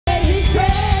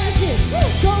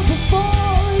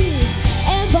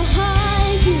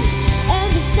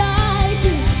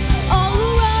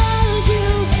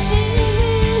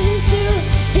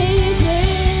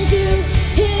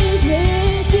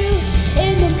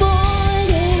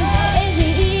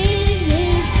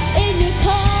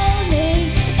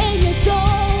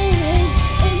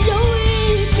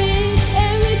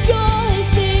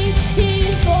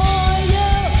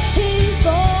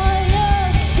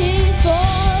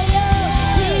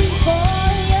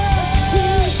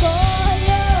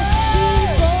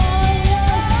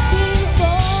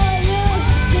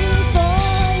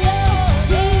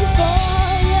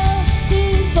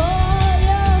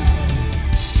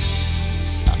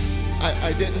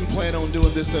I didn't plan on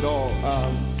doing this at all.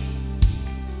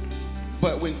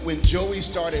 But when Joey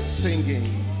started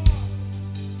singing,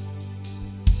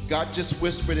 God just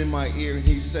whispered in my ear and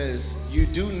he says, you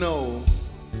do know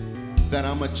that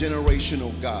I'm a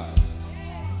generational God.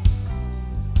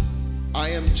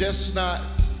 I am just not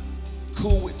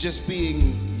cool with just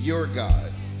being your God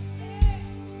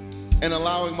and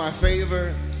allowing my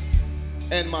favor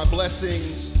and my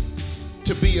blessings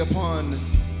to be upon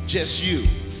just you.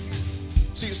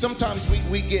 See, sometimes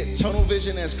we get tunnel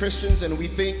vision as Christians and we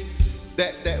think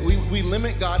that we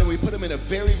limit God and we put him in a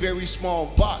very, very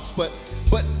small box. But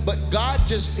God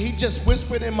he just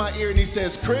whispered in my ear and he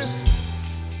says, Chris,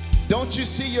 don't you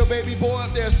see your baby boy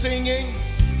up there singing?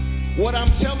 What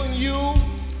I'm telling you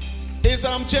is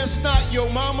I'm just not your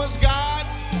mama's God.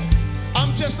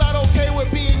 I'm just not okay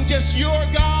with being just your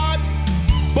God.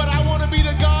 But I want to be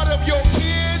the God of your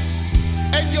kids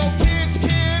and your kids'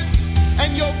 kids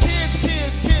and your kids'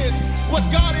 kids' kids. What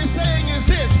God is saying is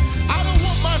this: I don't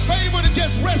want my favor to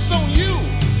just rest on you.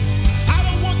 I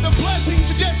don't want the blessing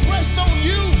to just rest on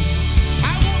you.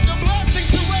 I want the blessing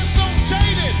to rest on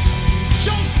Jaden,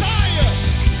 Josiah,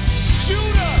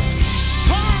 Judah,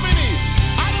 Harmony.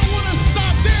 I don't want to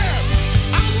stop there.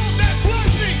 I want that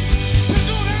blessing to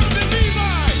go down to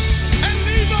Levi and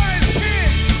Levi's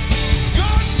kids.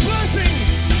 God's blessing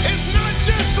is not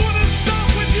just going to stop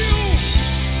with you.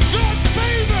 God's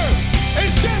favor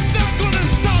is just not going to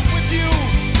stop with you.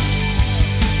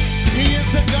 He is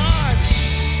the God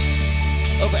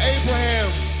of Abraham,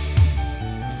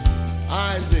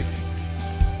 Isaac,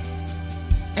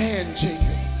 and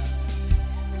Jacob.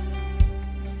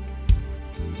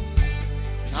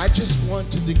 And I just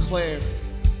want to declare,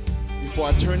 before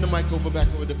I turn the mic back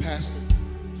over to Pastor,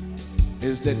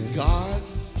 is that God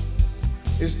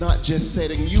is not just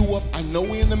setting you up. I know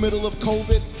we're in the middle of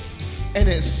COVID, and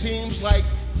it seems like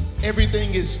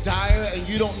everything is dire, and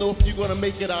you don't know if you're going to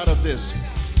make it out of this.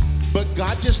 But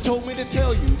God just told me to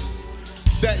tell you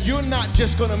that you're not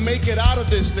just going to make it out of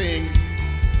this thing.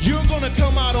 You're going to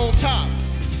come out on top.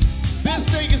 This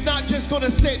thing is not just going to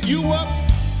set you up,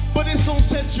 but it's going to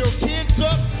set your kids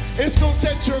up. It's going to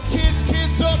set your kids'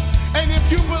 kids up. And if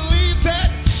you believe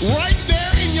that, right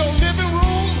there in your living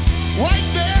room, right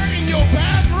there in your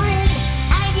bathroom,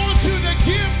 I want you to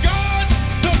give